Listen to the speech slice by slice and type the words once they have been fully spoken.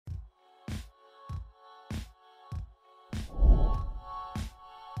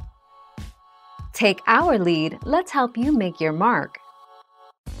Take our lead, let's help you make your mark.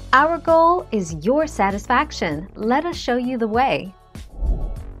 Our goal is your satisfaction. Let us show you the way.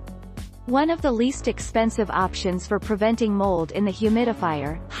 One of the least expensive options for preventing mold in the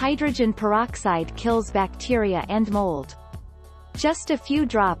humidifier, hydrogen peroxide kills bacteria and mold. Just a few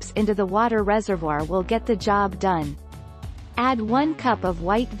drops into the water reservoir will get the job done. Add 1 cup of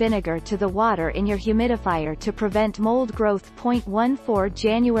white vinegar to the water in your humidifier to prevent mold growth. 14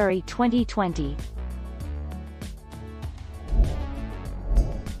 January 2020.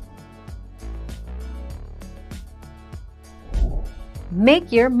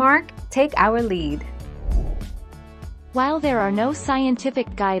 Make your mark, take our lead. While there are no scientific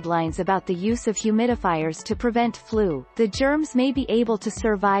guidelines about the use of humidifiers to prevent flu, the germs may be able to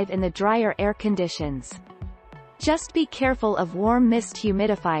survive in the drier air conditions. Just be careful of warm mist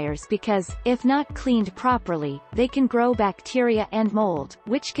humidifiers because, if not cleaned properly, they can grow bacteria and mold,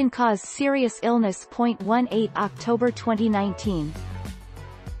 which can cause serious illness. 18 October 2019.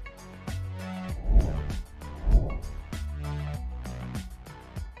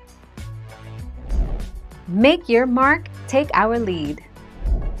 Make your mark, take our lead.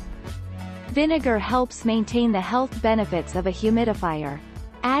 Vinegar helps maintain the health benefits of a humidifier.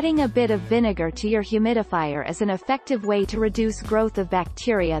 Adding a bit of vinegar to your humidifier is an effective way to reduce growth of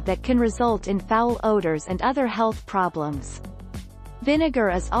bacteria that can result in foul odors and other health problems. Vinegar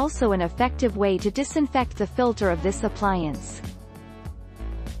is also an effective way to disinfect the filter of this appliance.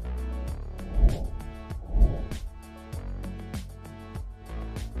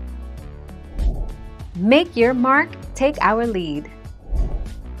 Make your mark, take our lead.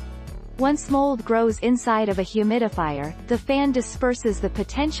 Once mold grows inside of a humidifier, the fan disperses the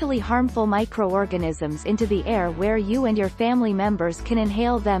potentially harmful microorganisms into the air where you and your family members can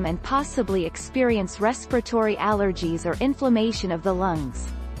inhale them and possibly experience respiratory allergies or inflammation of the lungs.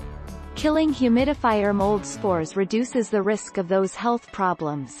 Killing humidifier mold spores reduces the risk of those health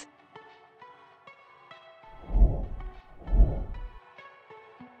problems.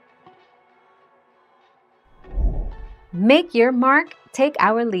 Make your mark, take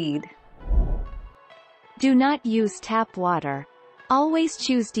our lead. Do not use tap water. Always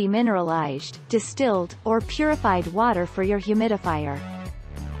choose demineralized, distilled, or purified water for your humidifier.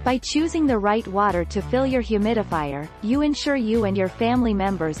 By choosing the right water to fill your humidifier, you ensure you and your family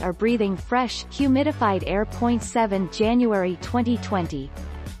members are breathing fresh, humidified air. 7 January 2020.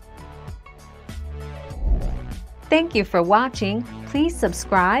 Thank you for watching. Please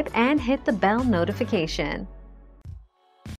subscribe and hit the bell notification.